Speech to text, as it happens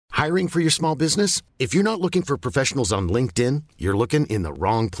Hiring for your small business? If you're not looking for professionals on LinkedIn, you're looking in the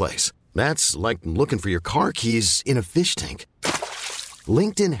wrong place. That's like looking for your car keys in a fish tank.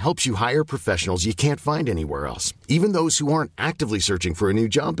 LinkedIn helps you hire professionals you can't find anywhere else, even those who aren't actively searching for a new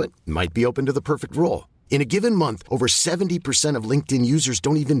job but might be open to the perfect role. In a given month, over 70% of LinkedIn users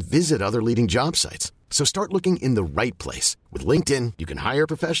don't even visit other leading job sites. So start looking in the right place. With LinkedIn, you can hire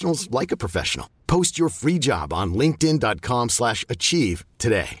professionals like a professional. Post your free job on linkedin.com/achieve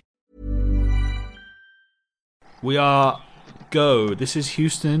today. We are go. This is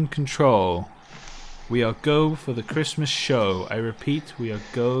Houston Control. We are go for the Christmas show. I repeat, we are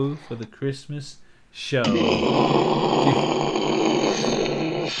go for the Christmas show.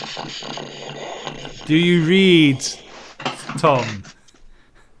 Do you read, Tom?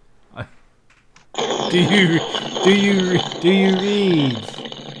 Do you read?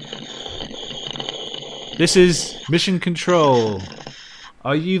 This is Mission Control.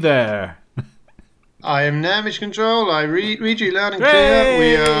 Are you there? I am now Mission Control. I read you loud and clear.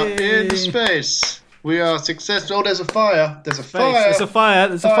 We are in space. We are successful. Oh, there's a fire. There's a fire. There's a fire.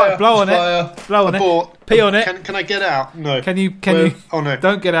 There's a fire. Blow on it. Blow on it. Pee on it. Can I get out? No. Can you? Oh no.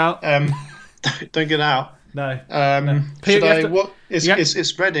 Don't get out. Don't get out. No. No. Should I? What? It's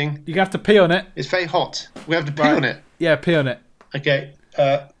spreading. You have to pee on it. It's very hot. We have to pee on it. Yeah, pee on it. Okay.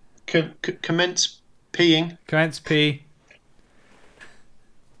 Commence peeing. Commence pee.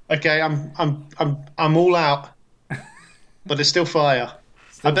 Okay, I'm all out, but there's still fire.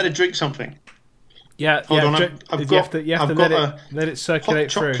 I better drink something. Yeah, hold on. You have to let it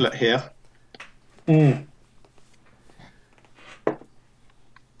circulate hot chocolate through. Here. I'm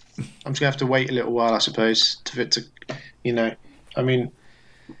just gonna have to wait a little while, I suppose, for it to, I mean,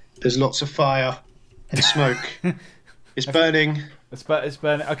 there's lots of fire and smoke. It's burning. It's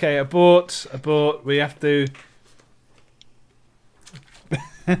burning. Okay, abort. We have to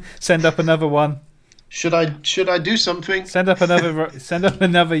send up another one. Should I do something? Send up another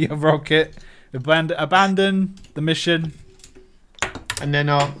rocket. Abandon the mission. And then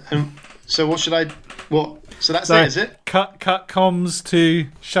so what should I? What? So that's it, is it? Cut comms to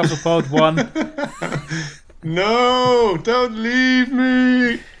Shuttlepod 1. No, don't leave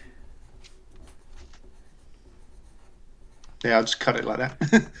me. Yeah, I'll just cut it like that.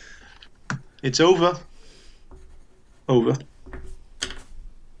 It's over. Over.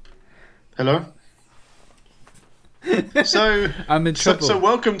 Hello? So I'm in trouble. So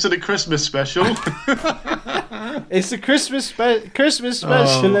welcome to the Christmas special. It's the Christmas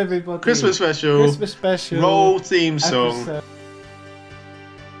special, everybody. Christmas special. Roll theme song. Episode.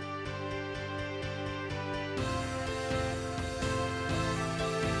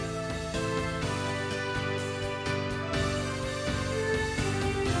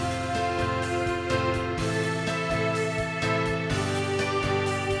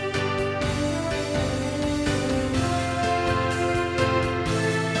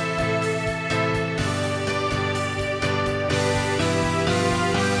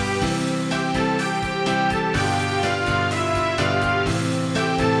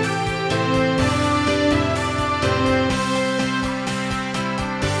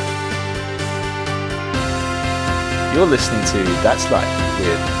 You're listening to That's Life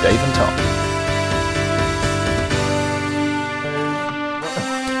with Dave and Tom.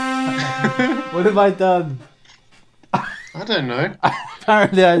 What have I done? I don't know.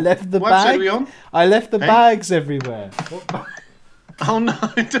 Apparently I left the what bag. Episode are we on? I left the bags everywhere. Oh no,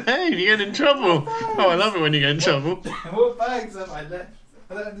 Dave, you get in trouble. Oh, I love it when you get in trouble. What bags have I left?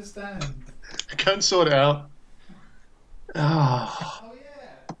 I don't understand. Go and sort it out. Oh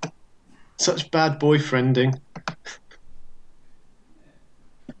yeah. Such bad boyfriending.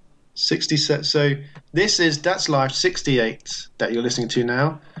 60 so this is That's Life 68 that you're listening to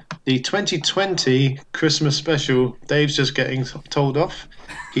now. The 2020 Christmas special. Dave's just getting told off.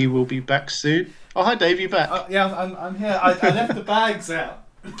 He will be back soon. Oh, hi Dave, you back? Yeah, I'm here. I left the bags out.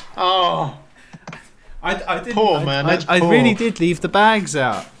 Oh, I did. Poor man. I really did leave the bags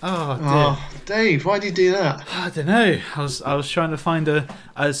out. Oh, dear. Oh, Dave, why did you do that? I don't know. I was trying to find a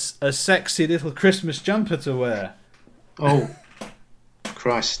sexy little Christmas jumper to wear. Oh,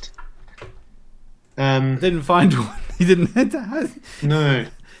 Christ. Didn't find one. You didn't. No.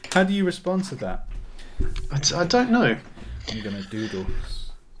 How do you respond to that? I don't know. I'm gonna doodle.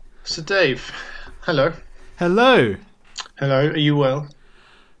 So Dave, hello. Hello. Hello. Are you well?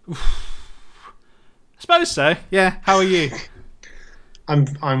 I suppose so. Yeah. How are you?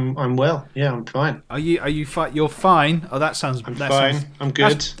 I'm well. Yeah, I'm fine. Are you fine? You're fine. Oh, that sounds. I'm fine. I'm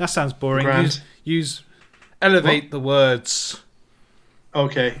good. That sounds boring. Grand. Elevate the words.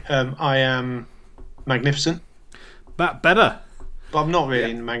 Okay. I am magnificent. That better. but I'm not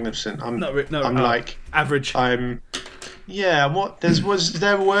really magnificent. I'm like average. Was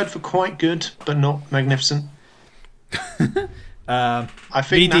there a word for quite good but not magnificent? I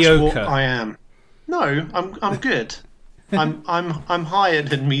think mediocre. That's what I am. No, I'm good. I'm higher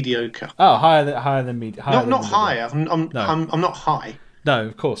than mediocre. Oh, higher than mediocre. Not higher. I'm not high. No,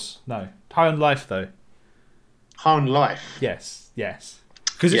 of course, no. High on life though. High on life. Yes.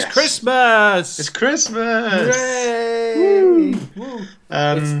 Because it's Christmas. It's Christmas. Hooray! Woo.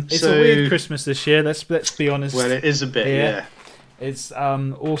 It's a weird Christmas this year. Let's be honest. Well, it is a bit. Yeah. It's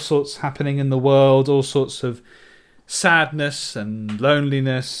all sorts happening in the world. All sorts of sadness and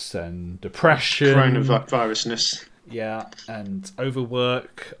loneliness and depression. Coronavirusness. Yeah, and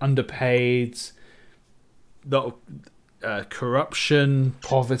overwork, underpaid, lot of corruption,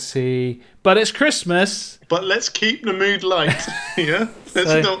 poverty. But it's Christmas. But let's keep the mood light. Yeah,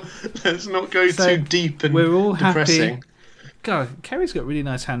 let's not go too deep and we're all depressing. Happy. God, Kerry's got really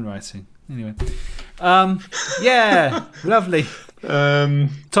nice handwriting. Anyway, yeah, lovely. Tom,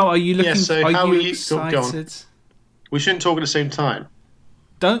 are you looking? Yeah, so are you excited? We shouldn't talk at the same time.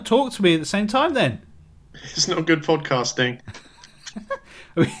 Don't talk to me at the same time, then. It's not good podcasting.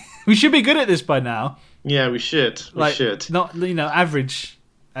 We should be good at this by now. Yeah, we should. We should. Not, average,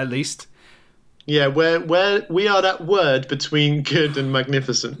 at least. Yeah, where we are that word between good and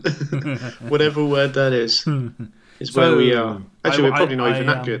magnificent. Whatever word that is where we are. Actually, we're probably not even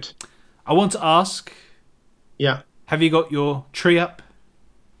that good. I want to ask. Yeah. Have you got your tree up?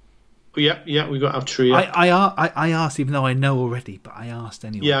 Yeah, we got our tree up. I asked, even though I know already, but I asked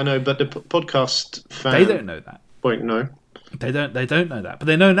anyway. Yeah, I know, but the podcast fan... They don't know that. Won't know. They don't know that, but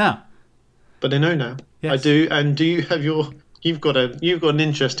they know now. But they know now. Yes. I do, and do you have your... You've got an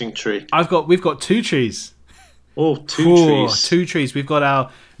interesting tree. We've got 2 trees. Oh, trees. 2 trees. We've got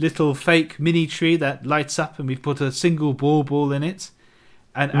our little fake mini tree that lights up, and we've put a single ball in it.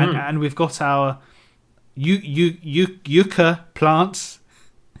 And we've got our yucca plants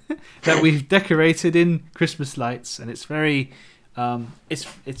that we've decorated in Christmas lights, and it's very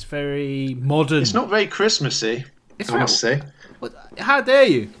it's very modern. It's not very Christmassy, I must say. How dare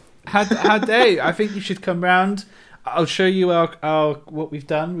you? How dare you? I think you should come round. I'll show you our what we've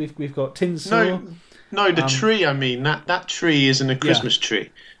done. We've got tinsel. No, the tree. I mean that tree isn't a Christmas tree.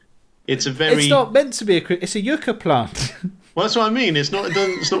 It's a very. It's not meant to be it's a yucca plant. Well, that's what I mean. It's not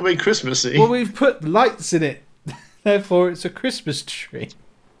very Christmassy. Well, we've put lights in it, therefore it's a Christmas tree.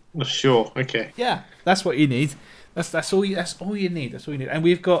 Sure. Okay. Yeah, that's what you need. That's all you need. That's all you need. And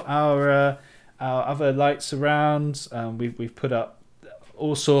we've got our other lights around. We've put up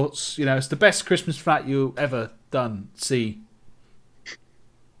all sorts. It's the best Christmas flat you'll ever see.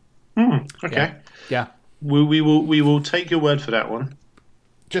 Okay. Yeah. We will take your word for that one.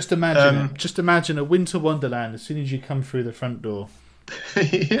 Just imagine it. Just imagine a winter wonderland as soon as you come through the front door.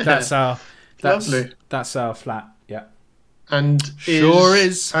 Yeah. That's lovely. That's our flat. Yeah. And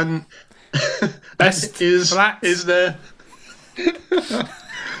is and best flats. Is there?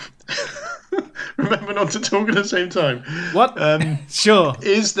 Remember not to talk at the same time. What? Sure.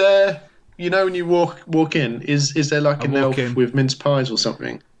 Is there? When you walk in, is there like an elf with mince pies or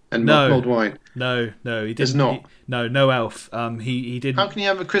something and mulled wine? No, he didn't. There's not. No elf. He didn't. How can you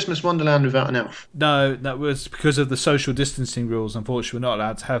have a Christmas wonderland without an elf? No, that was because of the social distancing rules. Unfortunately, we're not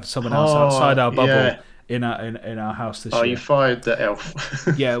allowed to have someone else outside our bubble. Yeah. In our house this year. You fired the elf.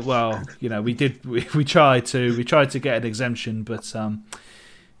 Yeah, well, we did. We tried to get an exemption, but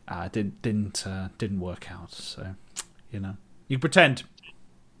didn't work out. So, you pretend.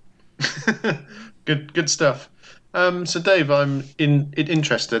 Good stuff. So Dave, I'm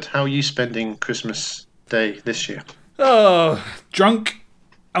interested. How are you spending Christmas Day this year? Oh, drunk,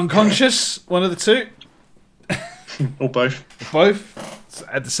 unconscious, one of the two, or both. Both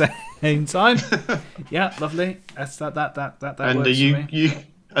at the same time. Yeah, lovely. That's that. And works are you for me.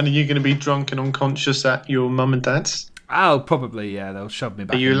 are you going to be drunk and unconscious at your mum and dad's? Oh, probably. Yeah, they'll shove me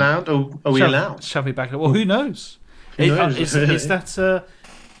back. Are you allowed? Or are we allowed? Shove me back. Well, who knows? Who knows? Is that?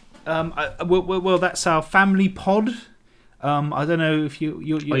 Well, that's our family pod. I don't know if you.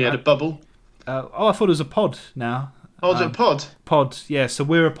 The bubble. I thought it was a pod now. Oh, is it a pod? Pod, yeah. So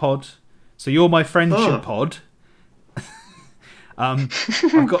we're a pod. So you're my friendship pod.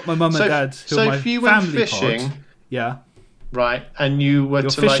 I've got my mum and dad who are my if you family went fishing, pod. Yeah. Right, and you were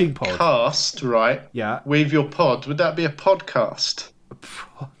to pod. cast, right? Yeah. With your pod, would that be a podcast?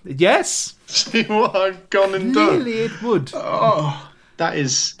 Yes. See what I've gone and done? Really, it would. Oh, that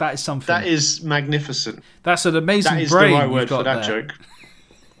is something. That is magnificent. That's an amazing brain. That is brain the right word for that there. joke.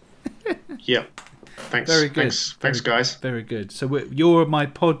 Yeah. Thanks. Very good. Thanks, guys. Very good. So you're my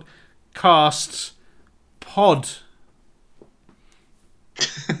podcast pod.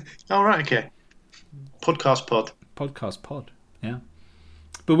 All right, okay. Podcast pod. Podcast pod. Yeah.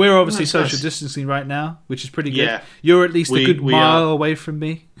 But we're obviously That's social nice. distancing right now, which is pretty good. Yeah. You're at least a good we mile are. away from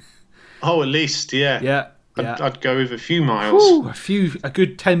me. Oh, at least, yeah. Yeah. Yeah. I'd go with a few miles. Ooh, a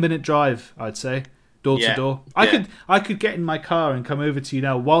good 10-minute drive, I'd say, door to Yeah, door. yeah. I could get in my car and come over to you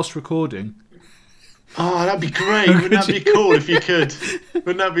now whilst recording. Oh, that'd be great. Wouldn't that be cool if you could?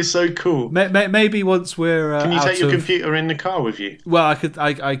 Wouldn't that be so cool? Maybe once we're Can you out take your of- computer in the car with you? Well, I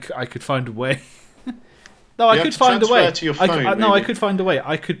could find a way. No, I You could have to find a way. transfer to your phone, No, I maybe. could find a way.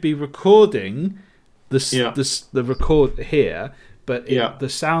 I could be recording the record here, but Yeah. the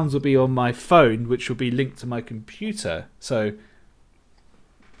sounds will be on my phone, which will be linked to my computer. So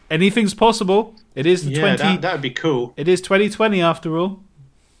anything's possible. It is the Yeah, 20. that'd be cool. It is 2020 after all.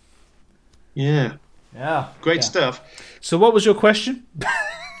 Yeah. Yeah, Great stuff. So, what was your question?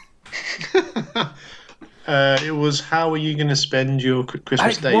 It was, how are you going to spend your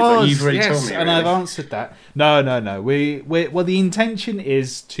Christmas Day? But you've already told me. and really. I've answered that. No. Well, the intention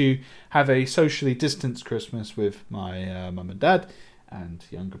is to have a socially distanced Christmas with my mum and dad and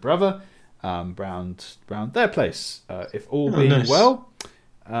younger brother round their place. If all being nice. well,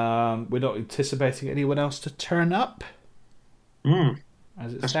 we're not anticipating anyone else to turn up.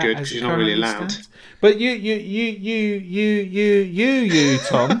 As it That's sta- good, as 'cause it you're not really currently allowed. stands. But you,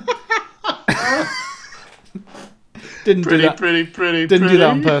 Tom, didn't do that. Didn't do that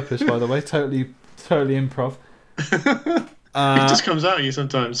on purpose, by the way. Totally improv. It just comes out of you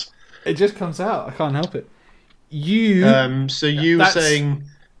sometimes. It just comes out. I can't help it. You, So you were That's- saying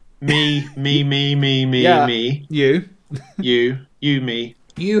me, yeah, me, you me.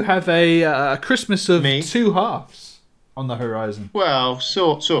 You have a Christmas of Me. two halves on the horizon. Well,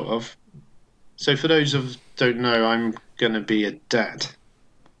 sort of. So for those of don't know, I'm gonna be a dad.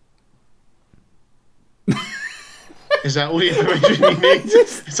 Is that all the information you need?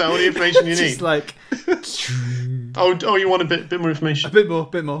 Is that all the information you Just need? like Oh, you want a bit more a information? bit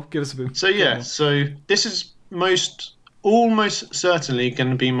more. Give us a bit. So yeah, so this is almost certainly going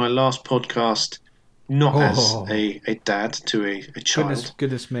to be my last podcast, not as a dad to a child.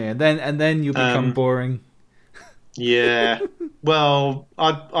 Goodness me, and then you'll become boring. Yeah. Well,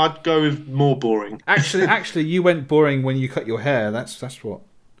 I'd go with more boring. Actually, you went boring when you cut your hair. That's what.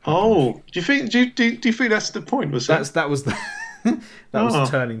 Oh, do you think that's the point? Was That was the that was the Oh.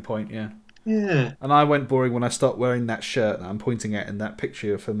 turning point. Yeah. Yeah. And I went boring when I stopped wearing that shirt that I'm pointing at in that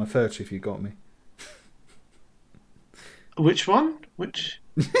picture for my photo. If you got me. Which one? Which?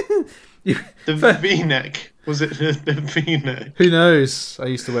 You- The V-neck. Was it the V-neck? Who knows? I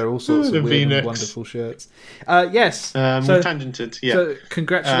used to wear all sorts The of weird and V-necks. wonderful shirts. Yes. We so, tangented. Yeah. so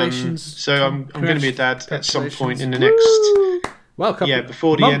congratulations. So I'm going to be a dad at some point in the Congratulations. next. Well,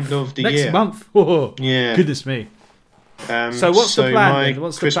 before the end of the next year. month. Oh, Yeah. Goodness me. So what's the plan? my Then?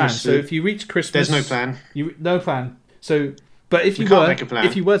 What's the plan? Christmas- So if you reach Christmas, There's no plan. No plan. So, but if We you can't were, make a plan.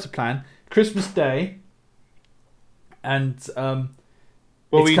 if you were to plan Christmas Day, and Well,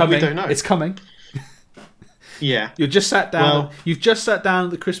 it's we coming. don't know. It's coming. Yeah. You're just sat down. Well- You've just sat down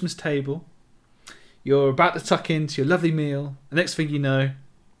at the Christmas table. You're about to tuck into your lovely meal. The next thing you know,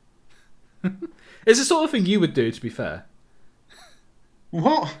 it's the sort of thing you would do. To be fair,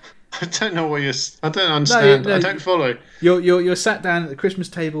 What? I don't know what you're. I don't understand. no, I don't follow. you're sat down at the Christmas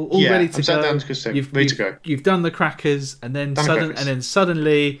table, all Yeah, ready to I'm sat go. down at the Christmas table, ready to go. You've done the crackers, and then Done the crackers.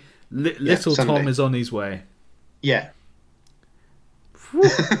 suddenly, little Tom suddenly. is on his way. Yeah.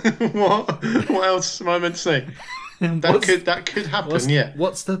 What else am I meant to say? That could happen. Yeah.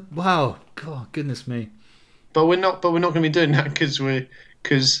 What's the wow? God, goodness me. But we're not going to be doing that because we're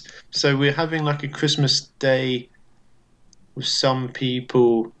having like a Christmas Day with some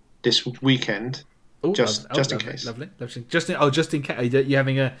people this weekend. Ooh, Just in lovely, case. lovely. Just in case you're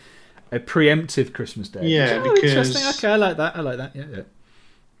having a preemptive Christmas Day. Yeah, Oh, because- interesting. Okay, I like that. Yeah.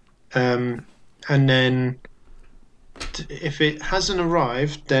 And then if it hasn't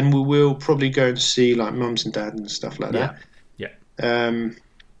arrived, then we will probably go and see like mums and dad and stuff like that. Yeah.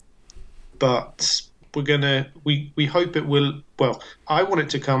 But we hope it will. Well, I want it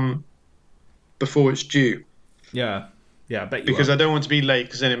to come before it's due Yeah. I bet you because are. I don't want to be late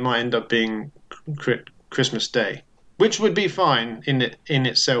because then it might end up being Christmas Day, which would be fine in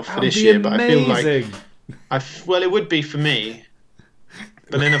itself for That'd this be year. But I feel like amazing. well, it would be for me.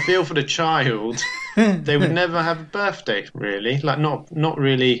 But then I feel for the child, they would never have a birthday, really. Like, not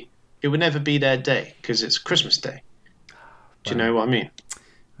really. It would never be their day because it's Christmas Day. Do you know what I mean?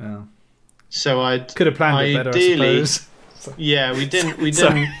 Well, So I could have planned it better, I ideally, suppose. yeah, we didn't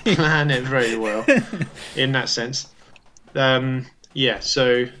Sorry. plan it very well in that sense. Yeah,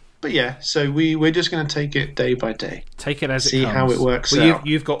 so But yeah, so we're just going to take it day by day. Take it as it See comes. how it works well, out.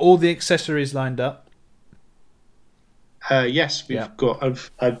 You've got all the accessories lined up. Yes, we've got.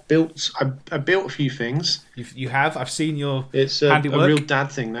 I've built a few things. You have. I've seen your It's a handiwork. real dad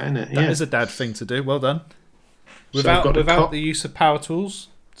thing, that, isn't it? That is a dad thing to do. Well done. So I've got Without the use of power tools,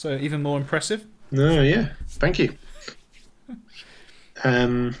 so even more impressive. No, yeah. Thank you.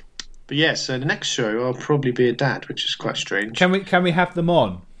 But yeah, so the next show I'll probably be a dad, which is quite strange. Can we have them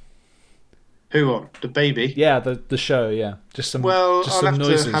on? Who on? The baby? Yeah, the show. Yeah, just some. Well, just I'll some have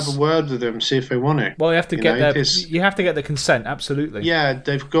noises. to have a word with them, see if they want to. Well, you have to You get know, their. it's- You have to get the consent. Absolutely. Yeah,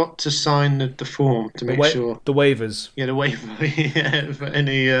 they've got to sign the form to make sure. The waivers. Yeah, the waiver. Yeah, for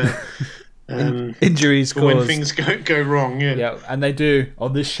any Injuries for when caused. things go wrong. Yeah. Yeah, and they do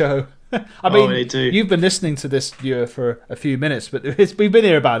on this show. I mean, they do. You've been listening to this viewer for a few minutes, but we've been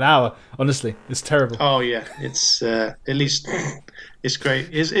here about an hour. Honestly, it's terrible. Oh yeah, it's at least it's great.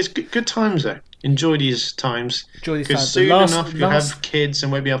 It's good times though. Enjoy these times. Enjoy these Because times. soon The enough you'll have kids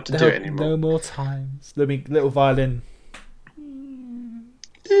and won't be able to do it anymore. No more times. Little violin.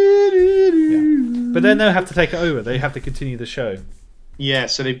 But then they'll have to take it over. They have to continue the show. Yeah,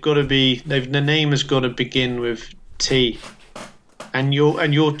 so they've got to be. The name has got to begin with T, and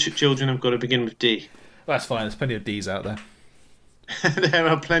your children have got to begin with D. Well, that's fine. There's plenty of D's out there. There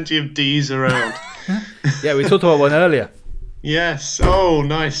are plenty of D's around. Yeah, we talked about one earlier. Yes. Oh,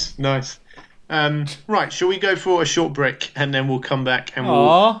 nice. Right, shall we go for a short break and then we'll come back and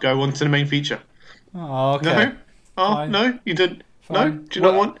we'll go on to the main feature? Oh, okay. No? Oh, Fine. no? You didn't? No? Fine. Do you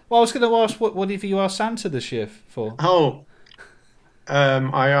not want? Well, I was going to ask, what have you asked Santa this year for? Oh,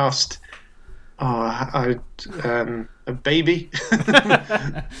 I asked. A baby.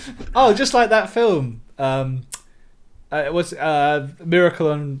 Oh, just like that film. It was Miracle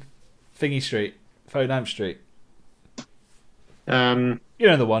on Thingy Street, Amp Street. You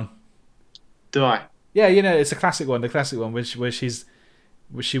know the one. Do I? Yeah, you know it's a classic one. The classic one, where she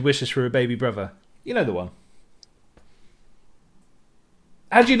wishes for a baby brother. You know the one.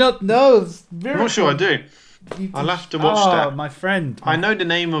 How do you not know? I'm not sure I do. I'll have to watch that. My friend. I know the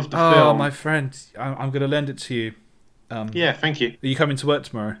name of the Oh, film. my friend. I'm going to lend it to you. Yeah, thank you. Are you coming to work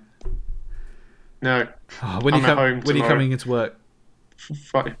tomorrow? No. Oh, when I'm at home When are you tomorrow. coming into work?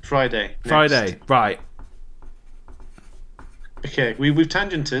 Friday. next. Friday. Right. Okay, we've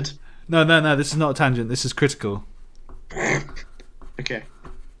tangented. No. This is not a tangent. This is critical. Okay.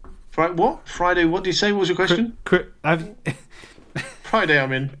 What? Friday, what did you say? What was your question? Friday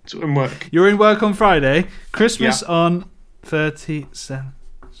I'm in work. You're in work on Friday. Christmas on 37th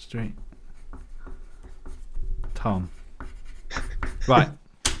Street. Tom. Right.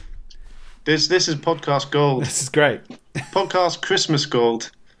 This is podcast gold. This is great. Podcast Christmas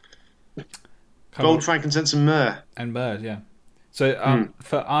gold. Gold, frankincense, and myrrh. And bird, yeah. So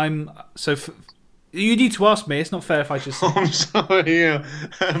you need to ask me. It's not fair if I just. I'm sorry. Yeah.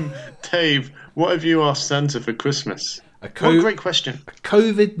 Dave, what have you asked Santa for Christmas? What a great question.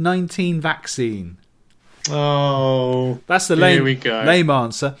 COVID-19 vaccine. Oh, That's the here we go. lame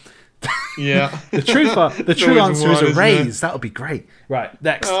answer. Yeah. The true always answer is one, a isn't raise. That would be great. Right,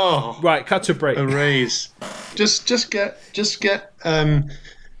 next. Oh. Right, cut to a break. A raise. Just get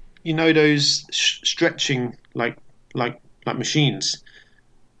those stretching like machines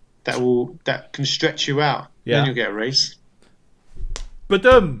that can stretch you out. Yeah. Then you'll get a raise.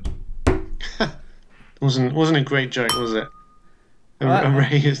 Badum. Wasn't a great joke, was it? A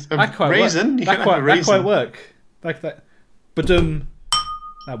raise. That quite raisin. Work. You That can quite, have a that raisin. quite work. Like that. Badum.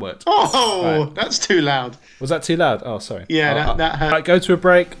 That worked. Oh, Right. that's too loud. Was that too loud? Oh, sorry. Yeah, that hurt. Right, go to a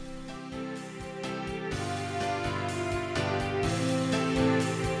break.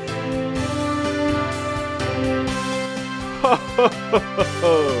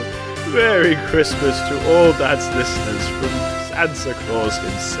 Merry Christmas to all Dad's listeners from Santa Claus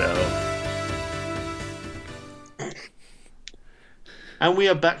himself. And we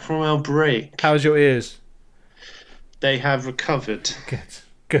are back from our break. How's your ears? They have recovered.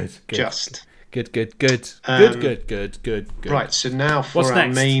 Good. Just. Good. Good. Right, so now for What's our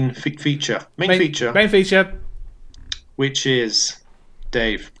next? main feature. Main feature, Main feature. which is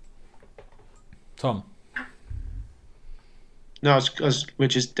Dave. Tom. No,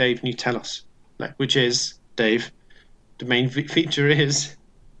 which is Dave, and you tell us. Like, which is Dave. The main feature is.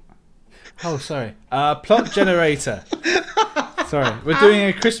 Oh, sorry. Plot generator. Sorry, we're doing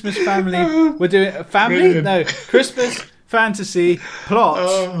a Christmas family. We're doing a family. No, Christmas fantasy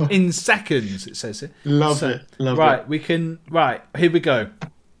plot in seconds. It says it. Love it. Right, we can. Right, here we go.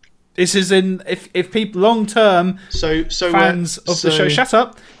 This is in if people long term So fans of the show. Shut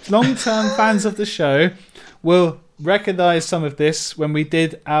up. Long term fans of the show will recognise some of this when we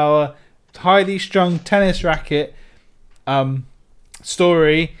did our highly strung tennis racket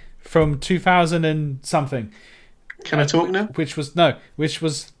story from 2000 and something. Can I talk now? Which was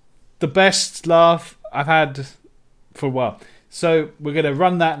the best laugh I've had for a while. So we're going to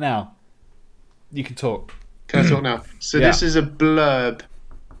run that now. You can talk. Can I talk now? So Yeah. this is a blurb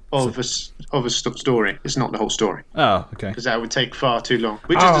of a story. It's not the whole story Oh, okay. because that would take far too long.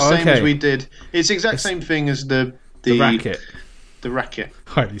 Which is the same as we did. It's the exact same thing as the racket. The racket.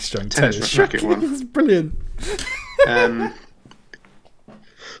 Highly strung Tennis racket one. It's brilliant.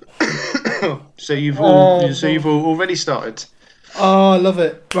 So you've already started. Oh, I love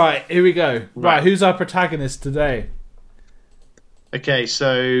it. Right, here we go. Right, who's our protagonist today? Okay,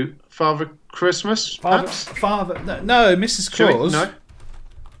 so Father Christmas, perhaps? Father. No, Mrs. Shall we? Claus. No.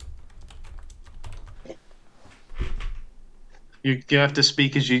 You have to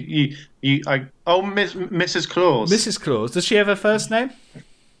speak as Mrs. Claus. Mrs. Claus. Does she have a first name?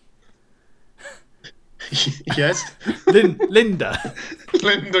 Yes. Linda.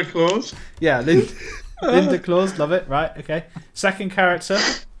 Linda Claus. Yeah, Linda Claus. Love it. Right. Okay. Second character.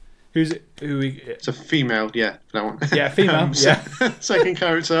 It's a female. Yeah, that one. Yeah, female. Yeah. Second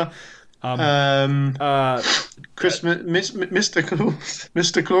character. Christmas. Mr. Claus.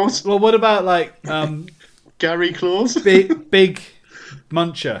 Mr. Claus. Well, what about like Gary Claus. big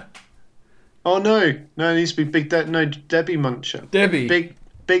Muncher? Oh no, it needs to be Debbie Muncher. Debbie. Big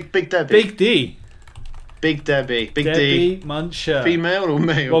Debbie. Big D. Big Debbie. Big Debbie D. Muncher. Female or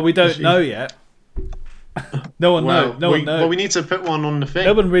male? Well, we don't know yet. No one knows. No one knows. Well, we need to put one on the thing.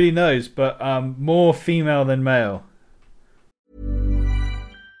 No one really knows, but more female than male.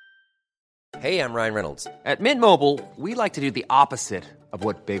 Hey, I'm Ryan Reynolds. At Mint Mobile, we like to do the opposite of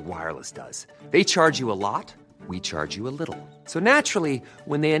what Big Wireless does. They charge you a lot, we charge you a little. So naturally,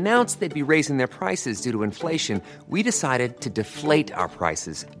 when they announced they'd be raising their prices due to inflation, we decided to deflate our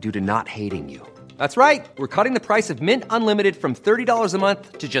prices due to not hating you. That's right. We're cutting the price of Mint Unlimited from $30 a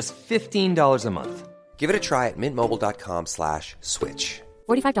month to just $15 a month. Give it a try at mintmobile.com/switch.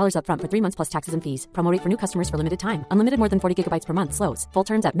 $45 up front for 3 months plus taxes and fees. Promo rate for new customers for limited time. Unlimited more than 40 gigabytes per month. Slows full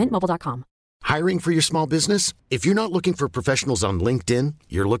terms at mintmobile.com. Hiring for your small business? If you're not looking for professionals on LinkedIn,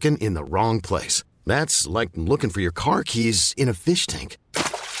 you're looking in the wrong place. That's like looking for your car keys in a fish tank.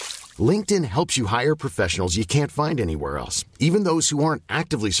 LinkedIn helps you hire professionals you can't find anywhere else, even those who aren't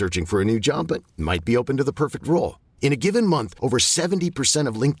actively searching for a new job but might be open to the perfect role. In a given month, over 70%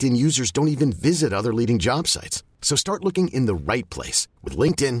 of LinkedIn users don't even visit other leading job sites. So start looking in the right place. With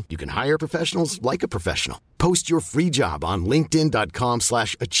LinkedIn, you can hire professionals like a professional. Post your free job on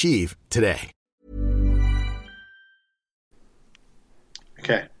linkedin.com/achieve today.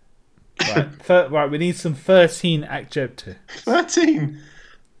 Okay. Right, we need some 13 adjectives. 13.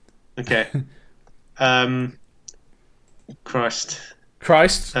 Okay. Christ.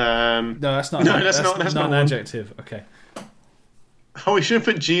 No, that's not. No, that's not an one. adjective. Okay. Oh, we should have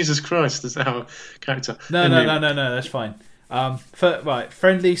put Jesus Christ as our character. No. That's fine. Right.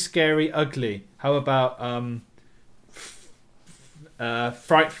 Friendly, scary, ugly. How about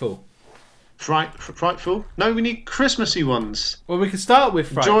frightful? Frightful? No, we need Christmassy ones. Well, we can start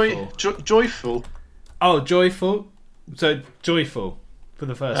with frightful. Joyful. Oh, joyful. So joyful for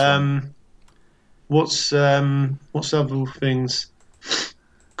the first one. What's other things?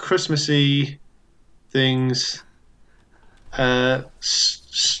 Christmassy things.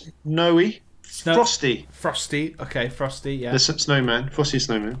 Snowy. Frosty. Frosty. Okay, Frosty. Yeah. The snowman. Frosty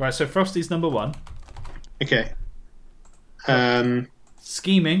snowman. Right. So Frosty's number one. Okay.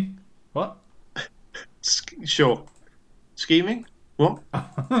 Scheming. What? Sure. Scheming. What?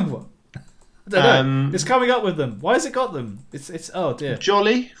 What? I don't know. It's coming up with them. Why has it got them? It's oh dear.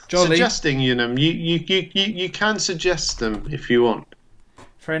 Jolly. Suggesting them. You can suggest them if you want.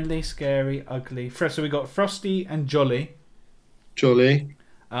 Friendly, scary, ugly. So we got Frosty and Jolly. Jolly.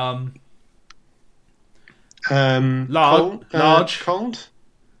 Large.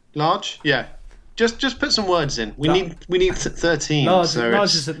 Large. Yeah. Just put some words in. We need 13.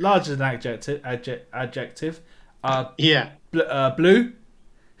 Large is an adjective. Yeah. Blue.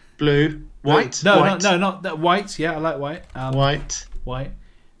 White. No, white. no, not that. White. Yeah, I like white. White.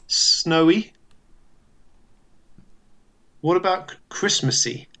 Snowy. What about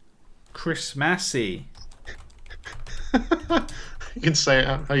Christmassy? Christmassy. You can say it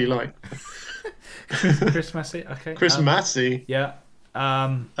how you like. Christmassy. Okay. Christmassy. Yeah.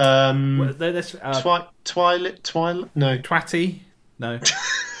 Twilight. No. Twatty. No.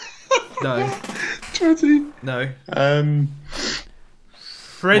 No. Twatty. No.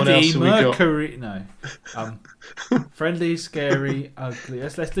 What else Freddie have we got? Mercury. No. Friendly, scary, ugly.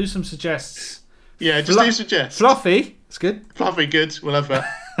 Let's do some suggests. Yeah, just do suggest. Fluffy. It's good. Fluffy, good. We'll have that.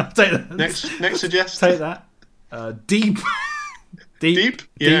 I'll take that. Next suggest. Take that. Deep. Deep?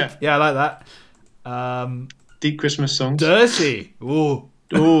 Yeah. Yeah, I like that. Deep Christmas songs. Dirty. Ooh.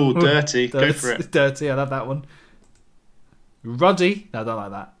 Ooh, dirty. Go for it. Dirty. I love that one. Ruddy. No, I don't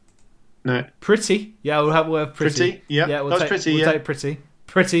like that. No. Pretty. Yeah, we'll have pretty. Pretty. Yeah. We'll take pretty. We'll Yeah. take pretty.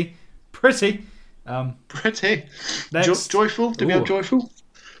 Pretty. Pretty. Pretty. Next. Joyful. Do we have Ooh. joyful?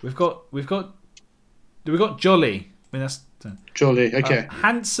 We've got jolly. I mean, that's Jolly. Okay.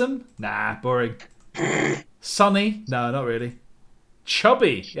 handsome. Nah, boring. Sunny. No, not really.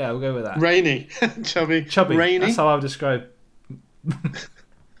 Chubby. Yeah, we'll go with that. Rainy. Chubby. Rainy. That's how I would describe.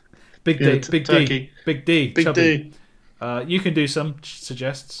 Big D. Yeah, Big turkey. D. Big D. Big chubby. D. You can do some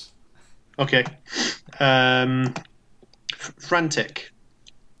suggests. Okay. Frantic.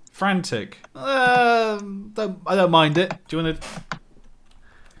 Frantic. I don't mind it. Do you want to?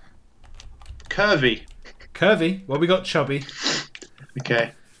 Curvy. Curvy. Well, we got chubby.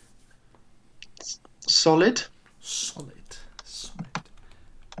 Okay. Solid. Solid.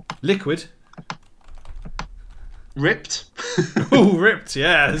 Liquid. Ripped. Ooh, ripped.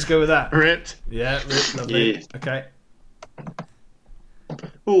 Yeah, let's go with that. Ripped. Yeah, ripped. Lovely. Yeah. Okay.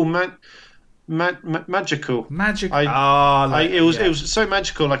 Oh, magical. Magic. It was so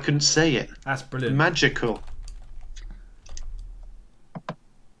magical I couldn't say it. That's brilliant. Magical.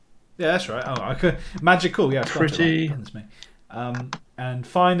 Yeah, that's right. Oh, I could. Magical. Yeah, Pretty. That's me. And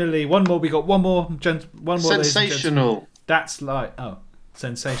finally, one more. We got one more. One more. Sensational. That's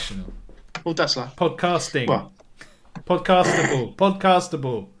sensational. Oh, that's like Podcasting. What? Podcastable.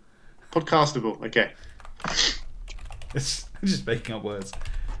 Podcastable. Okay. I'm just making up words.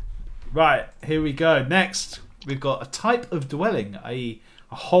 Right, here we go. Next, we've got a type of dwelling, a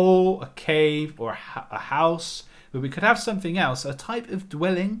hole, a cave, or a house. But we could have something else. A type of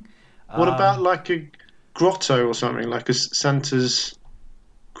dwelling. What about like a grotto or something? Like a Santa's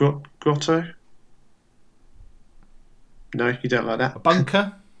grotto? No, you don't like a that.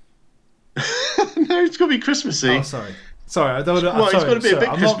 bunker? No, it's got to be Christmassy. Oh, sorry, I don't. Well, it's got to be a bit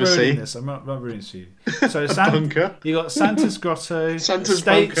I'm not Christmassy. ruining this. I'm not ruining this for you. So bunker. You got Santa's grotto. Santa's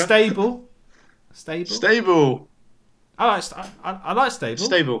bunker. Stable. Stable. I like stable.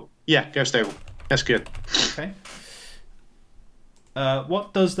 Stable. Yeah, go stable. That's good. Okay.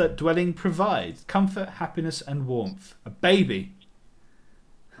 What does that dwelling provide? Comfort, happiness, and warmth. A baby.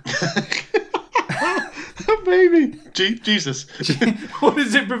 Baby. Jesus. What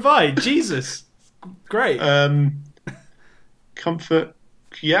does it provide? Jesus. Great. Comfort.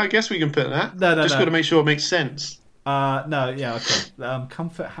 Yeah, I guess we can put that. No. Just got to make sure it makes sense. No, yeah, okay.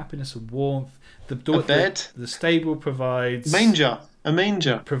 Comfort, happiness, and warmth. A bed. The stable provides... Manger. A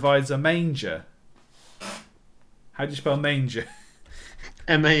manger. Provides a manger. How do you spell manger?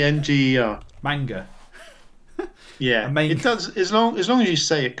 Manger. Manga. Yeah. A manger. It does, as long as you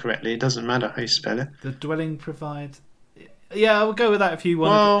say it correctly, it doesn't matter how you spell it. The dwelling provides... Yeah, I'll go with that if you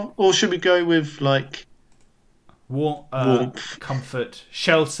want. Well, or should we go with, like... warmth. Comfort.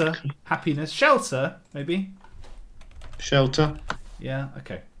 Shelter. Happiness. Shelter, maybe? Shelter. Yeah,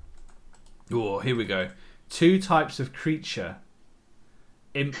 okay. Oh, here we go. 2 types of creature.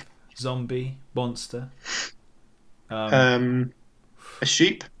 Imp, zombie, monster. A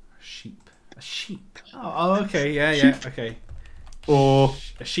sheep. A sheep. Oh, okay, yeah, okay. Or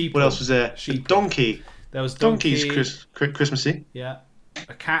A sheep. what else was there? Sheep. Donkey. There was donkey. Donkey's Christmassy. Yeah.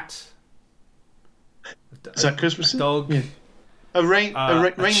 A cat. Is that Christmassy? Dog. Yeah. A A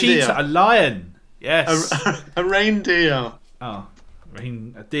reindeer. cheetah. A lion. Yes. A reindeer. Oh,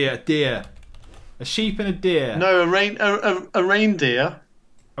 a deer. A sheep and a deer. No, a reindeer.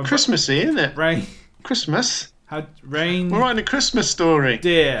 Christmassy, isn't it? Rain. Christmas. Rain. We're writing a Christmas story.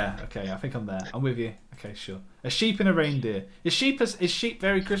 Deer. Okay, I think I'm there. I'm with you. Okay, sure. A sheep and a reindeer. Is sheep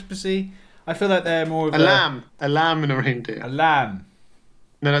very Christmassy? I feel like they're more of a lamb. A lamb and a reindeer. A lamb.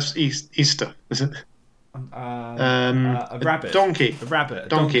 No, that's Easter, is it? A rabbit. Donkey. A rabbit. A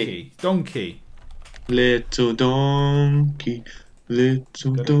Donkey. Donkey. Little donkey.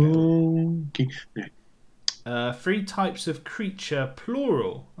 Little donkey. Yeah. 3 types of creature,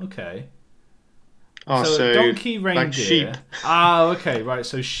 plural. Okay. Oh, so donkey, reindeer. like sheep. Ah, okay, right.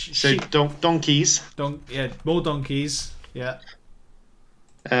 So sheep. Donkeys. More donkeys. Yeah.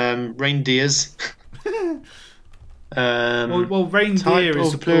 Reindeers. Well, reindeer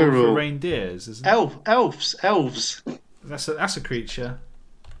is the plural for reindeers, isn't it? Elves. That's a creature.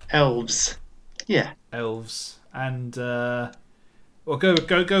 Elves. Yeah. Elves and well,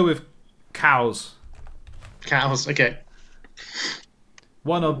 go with cows. Cows. Okay.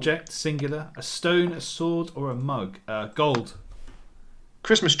 1 object, singular. A stone, a sword, or a mug. Gold.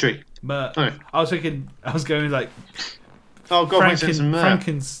 Christmas tree. But Oh. I was going like Oh, God, makes sense.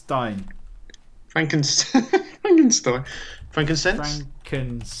 Frankenstein. Frankenstein. Frankincense?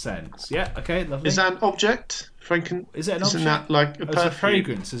 Frankincense. Yeah, okay, lovely. Is that an object? Is it an object? Isn't that like a It's perfume? a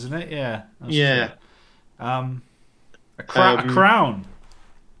fragrance, isn't it? Yeah. That's Yeah. true. A crown.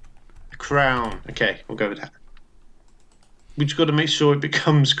 A crown. Okay, we'll go with that. We've just got to make sure it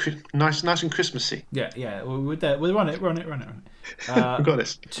becomes nice and Christmassy. Yeah. We're there. We're on it. We've got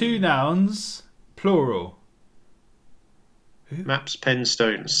this. 2 nouns, plural. Maps, pens,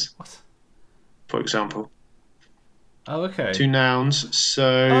 stones. What? For example. Oh, okay. 2 nouns. So.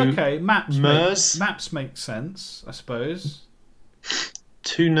 Okay, maps. Mers. Maps make sense, I suppose.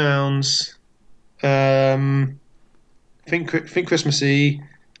 2 nouns. Think Christmassy.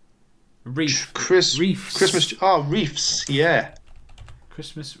 Reef. Reefs. Christmas. Oh, reefs. Yeah.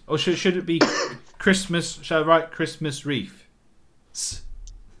 Christmas. Or should it be Christmas? Shall I write Christmas reef?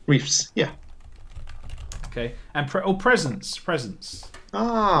 Reefs. Yeah. Okay. And presents.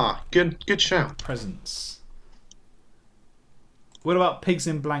 Ah, good shout. Presents. What about pigs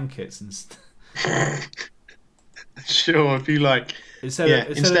in blankets and stuff? Sure, if you like.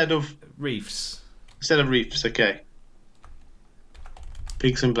 Instead of reefs. Instead of reefs, okay.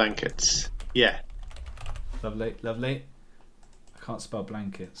 Pigs and blankets. Yeah. Lovely. I can't spell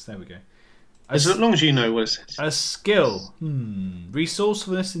blankets. There we go. As long as you know what it says. A skill.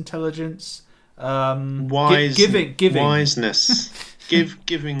 Resourcefulness, intelligence. Wise. Giving. Wiseness.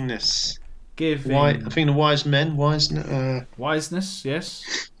 Givingness. Giving. I think the wise men. Wiseness,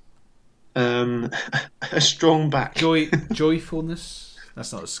 yes. A strong back. Joyfulness.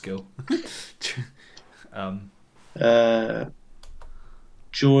 That's not a skill.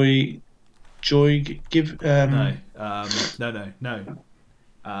 Joy. Give. No.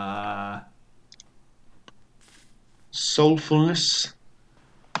 Soulfulness.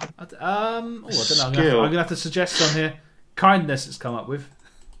 I don't know. Skill. I'm gonna have to suggest on here. Kindness. It's come up with.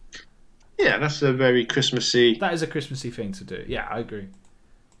 Yeah, that's a very Christmassy. That is a Christmassy thing to do. Yeah, I agree.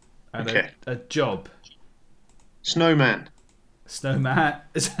 And Okay. A job. Snowman. Snowman.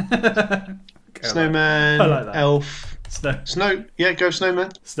 Snowman. I like that. Elf. Snow. Yeah, go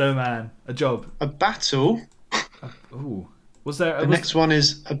snowman. Snowman. A job. A battle. Ooh. Was there? The next one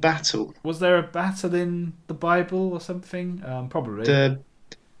is a battle. Was there a battle in the Bible or something? Probably. The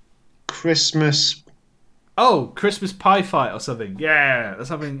Christmas. Oh, Christmas pie fight or something. Yeah, or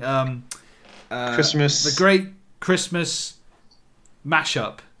something. Christmas. The Great Christmas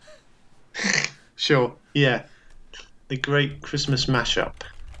Mashup. Sure. Yeah. The Great Christmas Mashup.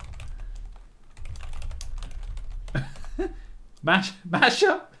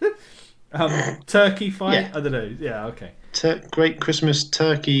 Mashup. Turkey fight. Yeah. I don't know. Yeah. Okay. Great Christmas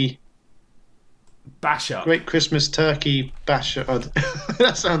Turkey. Bash up. Great Christmas Turkey Bash. Oh,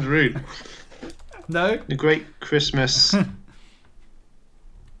 that sounds rude. No. The Great Christmas.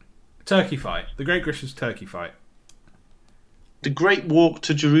 Turkey fight. The Great Christmas Turkey fight. The Great Walk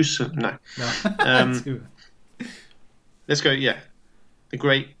to Jerusalem. No. No. Let's go. Yeah. The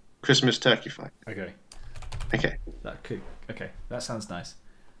Great Christmas Turkey Fight. Okay. Okay. That sounds nice.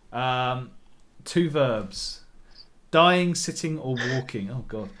 2 verbs. Dying, sitting, or walking. Oh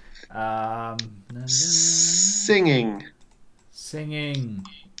god. Singing. Singing.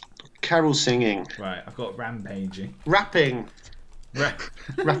 Carol singing. Right, I've got rampaging. Rapping.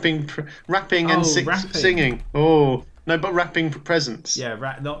 rapping Oh, and rapping. singing. Oh no, but rapping presents. Yeah,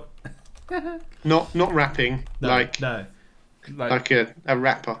 not Not rapping. no, like no. like a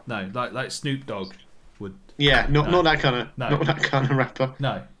rapper. No, like Snoop Dogg would. Yeah, not that kind of not that kind of rapper.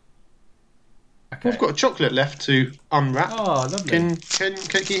 No. Okay. We've got a chocolate left to unwrap. Oh, lovely. Can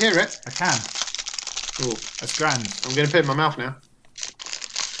you hear it? I can. Oh, That's grand. I'm going to put it in my mouth now.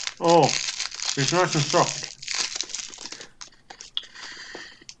 Oh, it's nice and soft.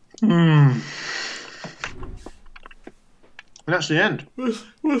 And that's the end.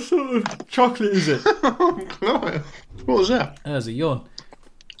 What sort of chocolate is it? What was that? There's a yawn.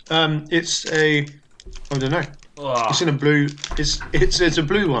 It's a. I don't know. Oh. It's in a blue. It's a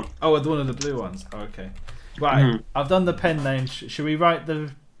blue one. Oh, one of the blue ones. Oh, okay. Right. I've done the pen name. Should we write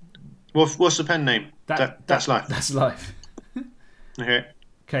the? What's the pen name? That's life. That's life. Okay.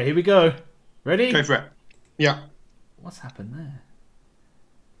 Okay. Here we go. Ready? Go for it. Yeah. What's happened there?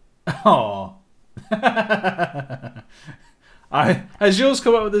 Oh. Has yours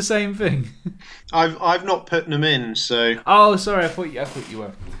come up with the same thing? I've not put them in, so. Oh, sorry. I thought you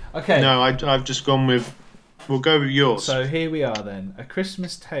were. Okay. No, I've just gone with. We'll go with yours. So here we are then. A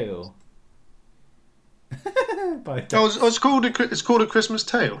Christmas Tale. It's called a Christmas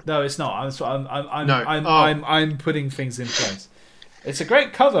Tale. No, it's not. I'm putting things in place. It's a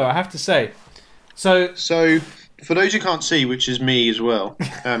great cover, I have to say. So for those who can't see, which is me as well,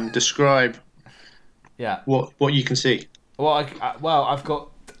 describe what you can see. Well, I've got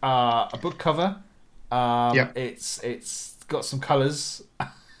a book cover. It's got some colours.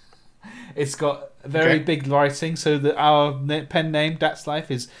 It's got very big writing. So our pen name, That's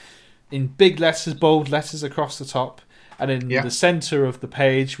Life, is in big letters, bold letters across the top. And in the centre of the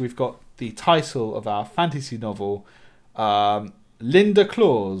page, we've got the title of our fantasy novel, Linda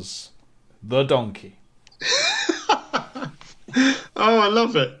Claus, the Donkey. Oh, I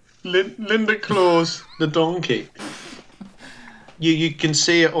love it. Linda Claus, the Donkey. You can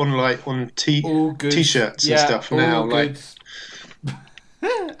see it on t-shirts and stuff now, like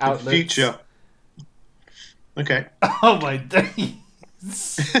outlets. Future. Okay. Oh my days!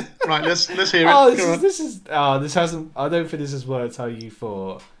 Right, let's hear it. This hasn't. I don't think this has worked how you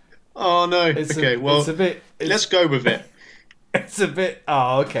thought. Oh no. It's a bit. Let's go with it. It's a bit.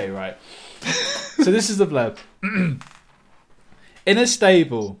 Oh, okay, right. So this is the blurb. In a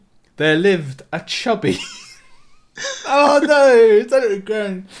stable, there lived a chubby. Oh no! Done it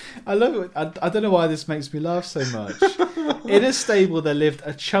again. I love it. I don't know why this makes me laugh so much. In a stable, there lived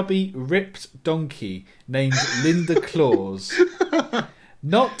a chubby, ripped donkey named Linda Claus.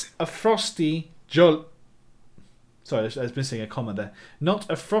 Not a frosty Sorry, I was missing a comma there. Not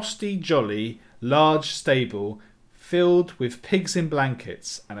a frosty, jolly, large stable filled with pigs in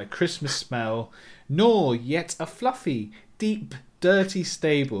blankets and a Christmas smell, nor yet a fluffy, deep, dirty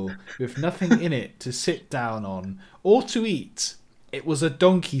stable with nothing in it to sit down on or to eat. It was a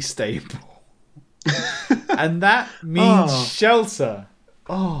donkey stable. And that means shelter.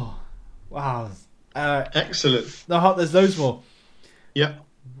 Oh, wow. Excellent. There's loads more. Yeah.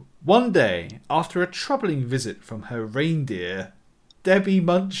 One day, after a troubling visit from her reindeer, Debbie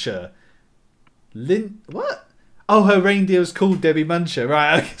Muncher, what? Oh, her reindeer was called Debbie Muncher.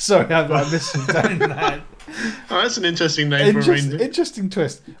 Right, okay, sorry, I missed that. Oh, that's an interesting name for a reindeer. Interesting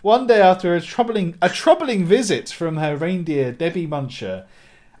twist. One day after a troubling visit from her reindeer, Debbie Muncher,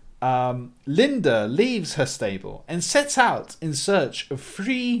 Linda leaves her stable and sets out in search of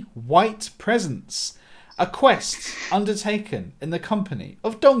 3 white presents. A quest undertaken in the company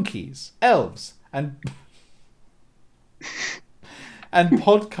of donkeys, elves, and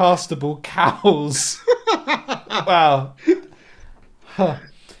podcastable cows. Wow.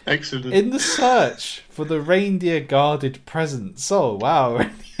 Excellent. In the search for the reindeer-guarded presents. Oh, wow.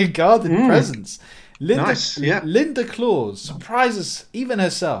 Reindeer-guarded presents. Linda Claus surprises even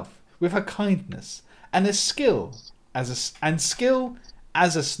herself with her kindness and skill as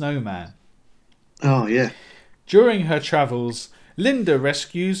a snowman. Oh, yeah. During her travels, Linda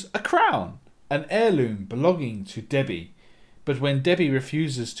rescues a crown, an heirloom belonging to Debbie. But when Debbie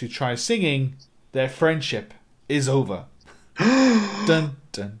refuses to try singing, their friendship is over. Dun,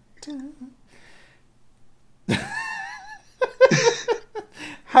 dun, dun.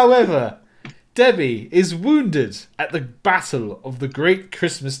 However, Debbie is wounded at the battle of the Great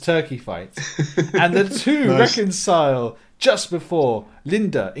Christmas Turkey Fight, and the two reconcile just before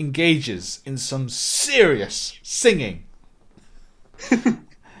Linda engages in some serious singing.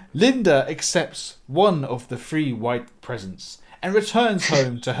 Linda accepts one of the 3 white presents and returns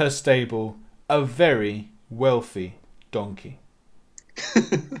home to her stable, a very wealthy donkey.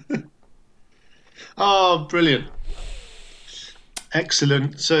 Oh, brilliant.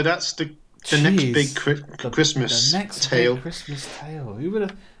 Excellent. So that's the next big Christmas tale. Big Christmas tale. Who would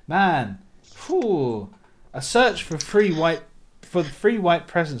have... Man. Whew. A search for 3 white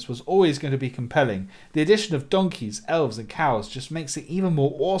presents was always going to be compelling. The addition of donkeys, elves, and cows just makes it even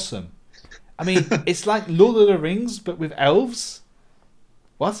more awesome. I mean, it's like Lord of the Rings, but with elves.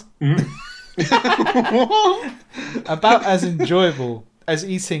 What? About as enjoyable as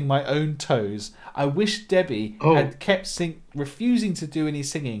eating my own toes. I wish Debbie had kept refusing to do any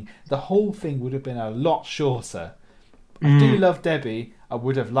singing. The whole thing would have been a lot shorter. I do love Debbie. I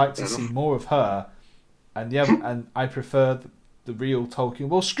would have liked to see more of her. And and I prefer the real Tolkien.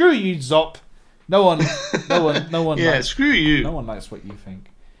 Well, screw you, Zop. No one. Yeah, likes, screw you. No one likes what you think.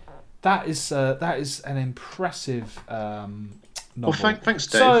 That is an impressive novel. Well, thanks,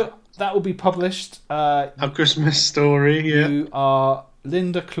 Dave. So that will be published. A Christmas story. Yeah. You are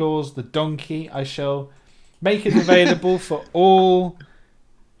Linda Claus the donkey. I shall make it available for all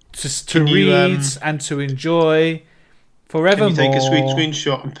to read and to enjoy forevermore. Can you take a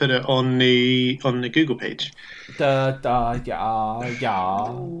screenshot and put it on the Google page?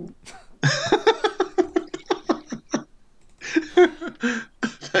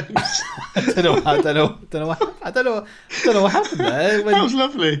 I don't know what happened there. That was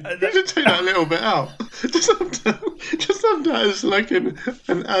lovely. You should take that a little bit out. Just have that as like an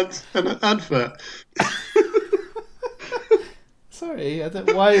advert. Sorry,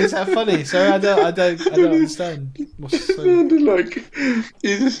 why is that funny? Sorry, I don't understand. What's so... Sounded like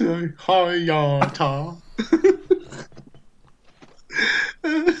it's so hi-ya-ta.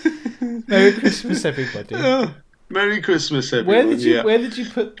 Merry Christmas, everybody. Merry Christmas, everyone. Where did you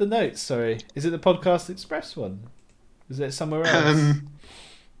put the notes? Sorry, is it the Podcast Express one? Is it somewhere else?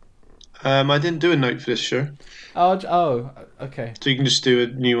 I didn't do a note for this show. Oh, okay. So you can just do a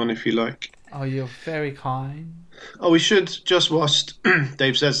new one if you like. Oh, you're very kind. Oh, we should, just whilst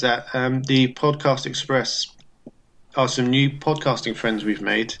Dave says that, the Podcast Express are some new podcasting friends we've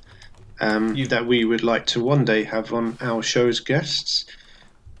made that we would like to one day have on our show as guests.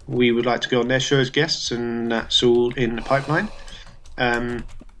 We would like to go on their show as guests, and that's all in the pipeline.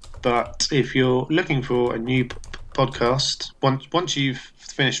 But if you're looking for a new podcast, once you've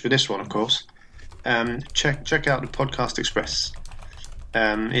finished with this one, of course, check out the Podcast Express.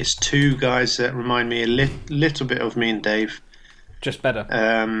 It's two guys that remind me a little bit of me and Dave. Just better.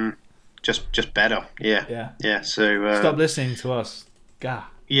 Just better. Yeah. So stop listening to us. Gah.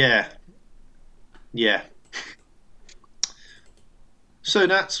 Yeah. So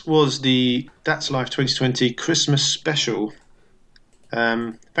that was the That's Life 2020 Christmas special.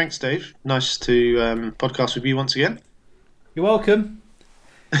 Thanks, Dave. Nice to podcast with you once again. You're welcome.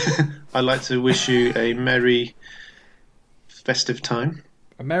 I'd like to wish you a merry festive time.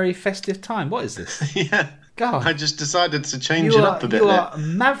 A merry festive time? What is this? Yeah. God. I just decided to change it up a bit. You are a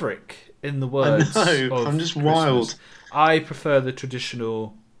maverick in the words. I know. I'm just wild. Christmas. I prefer the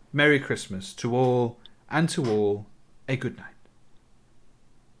traditional Merry Christmas to all, and to all a good night.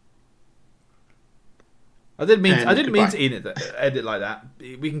 I didn't mean to end it like that.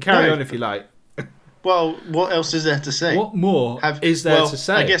 We can carry on if you like. Well, what else is there to say? What more is there to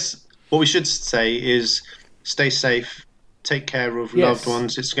say? I guess what we should say is stay safe, take care of loved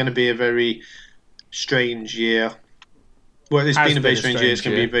ones. It's going to be a very strange year. Well, it's been a very strange year. It's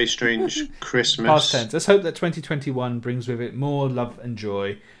going to be a very strange Christmas. Past tense. Let's hope that 2021 brings with it more love and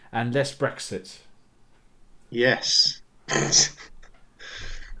joy and less Brexit. Yes.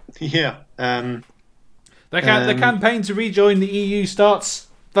 Yeah. The campaign to rejoin the EU starts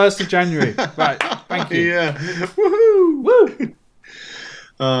 1st of January. Right. Thank you. Yeah. Woohoo! Woo!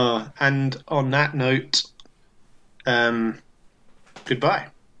 And on that note, goodbye.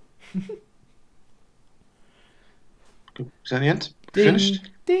 Is that the end? Finished?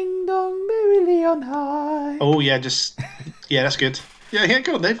 Ding dong, merrily on high. Oh yeah, that's good. Yeah,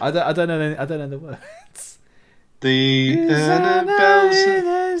 go on, Dave. I don't know the words. The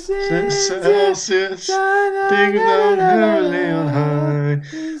bells Celsius ding dong merrily on high.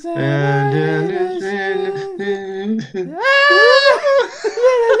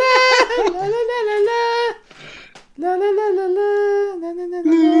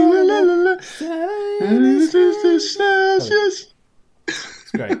 Celsius.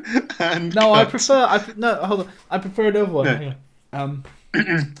 It's great. Hold on. I prefer another one. No.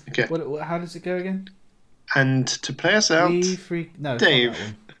 Okay. How does it go again? And to play us out,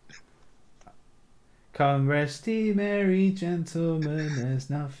 Dave. Come rest ye merry gentlemen, there's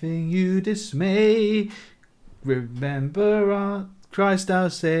nothing you dismay. Remember our Christ our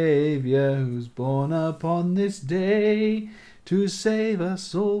Saviour, who's born upon this day, to save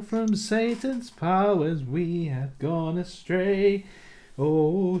us all from Satan's powers, we have gone astray.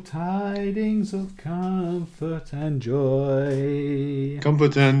 Oh, tidings of comfort and joy.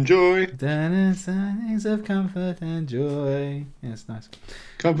 Comfort and joy. Tidings of comfort and joy. Yeah, it's nice.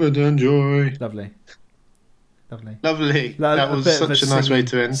 Comfort and joy. Lovely. That was such a nice way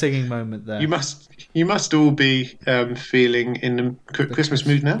to end. Singing moment there. You must all be feeling in the Christmas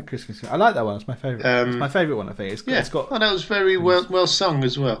mood now. Christmas. I like that one. It's my favourite. It's my favourite one. I think it's got. Oh, that was very well sung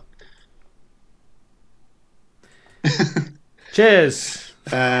as well. Cheers.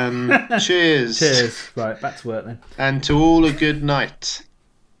 Cheers. Cheers. Right, back to work then. And to all a good night.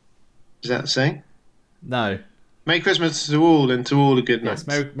 Is that the saying? No. Merry Christmas to all, and to all a good night.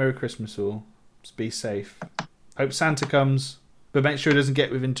 Yes, Merry Christmas all. Just be safe. Hope Santa comes, but make sure he doesn't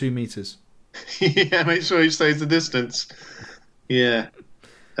get within 2 meters. Yeah, make sure he stays the distance. Yeah.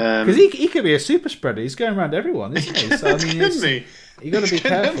 Because he could be a super spreader. He's going around everyone, isn't he? So, you got to be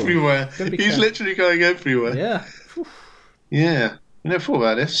careful. Everywhere. He's literally going everywhere. Yeah. Yeah. You never thought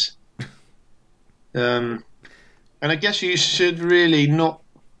about this. And I guess you should really not,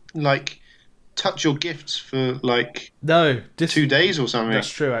 touch your gifts for, 2 days or something. That's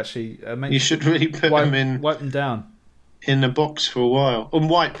true, actually. You should really put them in... Wipe them down. in a box for a while. And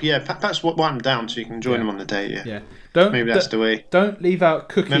wipe them down so you can join them on the day. Yeah. Maybe that's the way. Don't leave out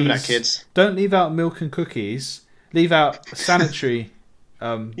cookies. Remember that, kids. Don't leave out milk and cookies. Leave out sanitary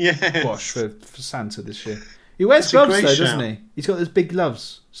wash for Santa this year. He wears gloves though, doesn't he? He's got those big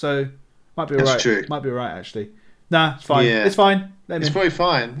gloves, so might be alright. That's true. Might be alright actually. Nah, it's fine. Yeah. It's fine. It's probably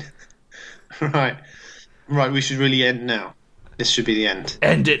fine. Right. We should really end now. This should be the end.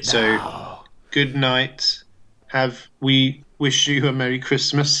 End it now. So, good night. We wish you a Merry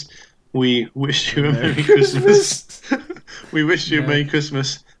Christmas. We wish you a Merry Christmas. We wish you a Merry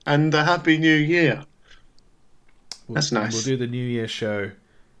Christmas and a Happy New Year. That's nice. We'll do the New Year show.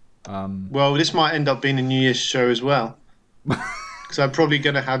 Well, this might end up being a New Year's show as well. Because I'm probably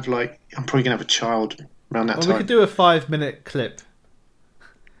going to have a child around that time. We could do a 5-minute clip.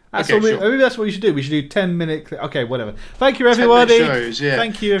 Maybe that's what we should do. We should do 10-minute clip. Okay, whatever. Thank you, everybody. 10-minute shows, yeah.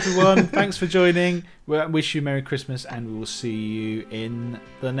 Thank you, everyone. Thanks for joining. We wish you Merry Christmas, and we will see you in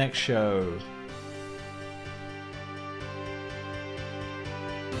the next show.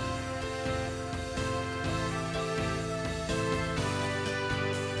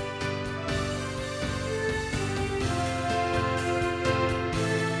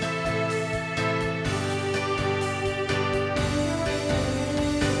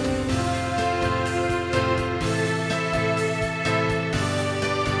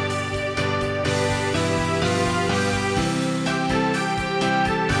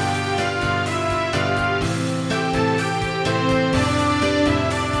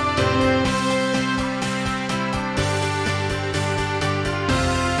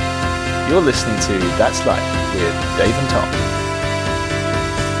 You're listening to That's Life with Dave and Tom.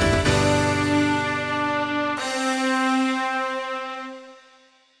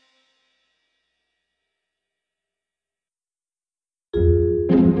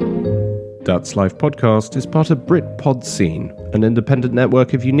 That's Life podcast is part of BritPod Scene, an independent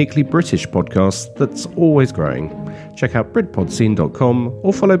network of uniquely British podcasts that's always growing. Check out BritPodScene.com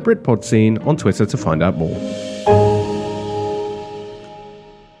or follow BritPod Scene on Twitter to find out more.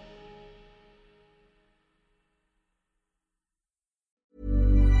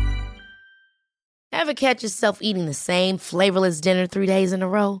 Ever catch yourself eating the same flavorless dinner 3 days in a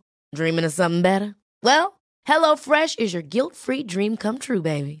row? Dreaming of something better? Well, HelloFresh is your guilt-free dream come true,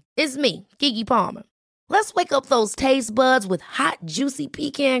 baby. It's me, Keke Palmer. Let's wake up those taste buds with hot, juicy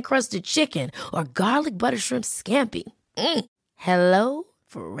pecan-crusted chicken or garlic butter shrimp scampi. Hello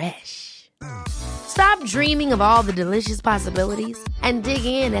Fresh. Stop dreaming of all the delicious possibilities and dig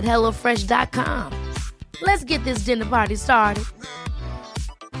in at HelloFresh.com. Let's get this dinner party started.